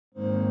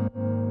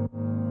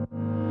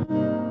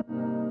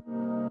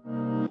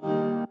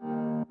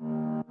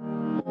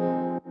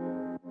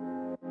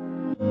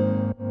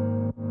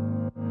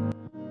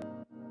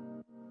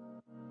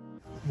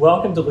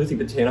Welcome to Luthy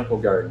Botanical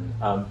Garden.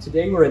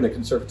 Today we're in the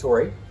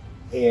conservatory,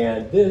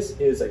 and this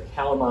is a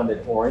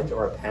Calamondin Orange,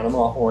 or a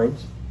Panama Orange.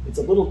 It's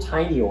a little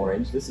tiny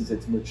orange. This is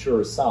its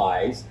mature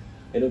size.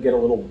 It'll get a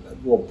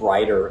little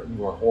brighter,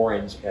 more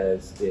orange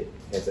as it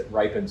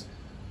ripens.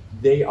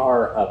 They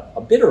are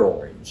a bitter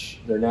orange.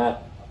 They're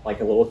not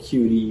like a little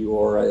cutie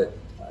or a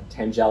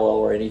tangelo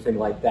or anything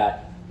like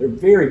that. They're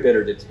very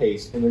bitter to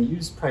taste, and they're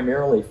used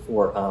primarily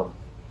for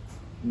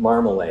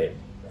marmalade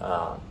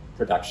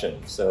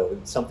production. So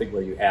it's something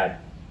where you add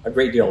a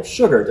great deal of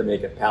sugar to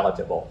make it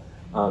palatable.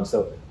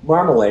 So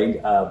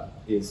marmalade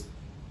is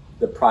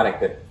the product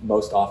that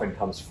most often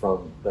comes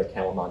from the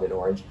Calamondin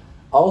Orange.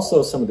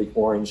 Also, some of the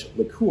orange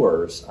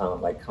liqueurs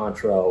like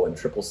Cointreau and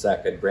Triple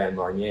Sec and Grand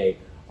Marnier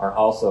are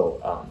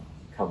also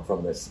come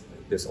from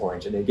this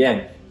orange. And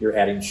again, you're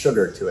adding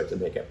sugar to it to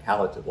make it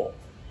palatable.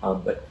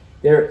 But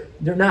they're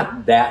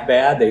not that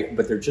bad,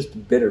 but they're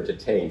just bitter to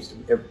taste.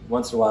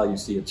 Once in a while, you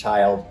see a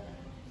child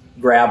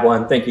grab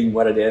one thinking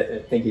what it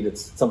is, thinking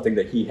it's something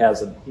that he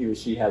or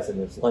she has in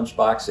his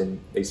lunchbox, and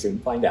they soon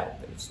find out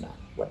that it's not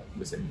what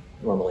was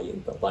normally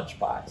in the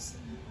lunchbox.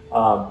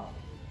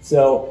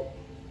 So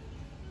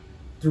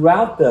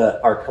throughout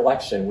our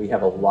collection, we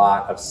have a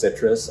lot of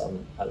citrus,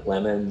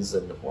 lemons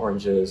and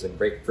oranges and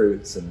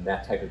grapefruits and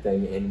that type of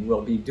thing, and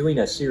we'll be doing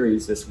a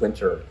series this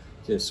winter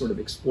to sort of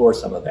explore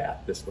some of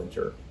that this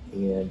winter.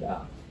 And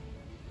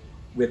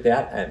with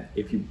that, and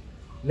if you're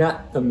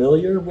not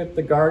familiar with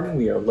the garden,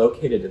 we are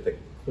located at the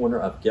corner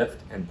of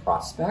Gift and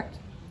Prospect,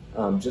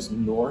 just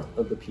north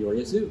of the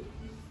Peoria Zoo.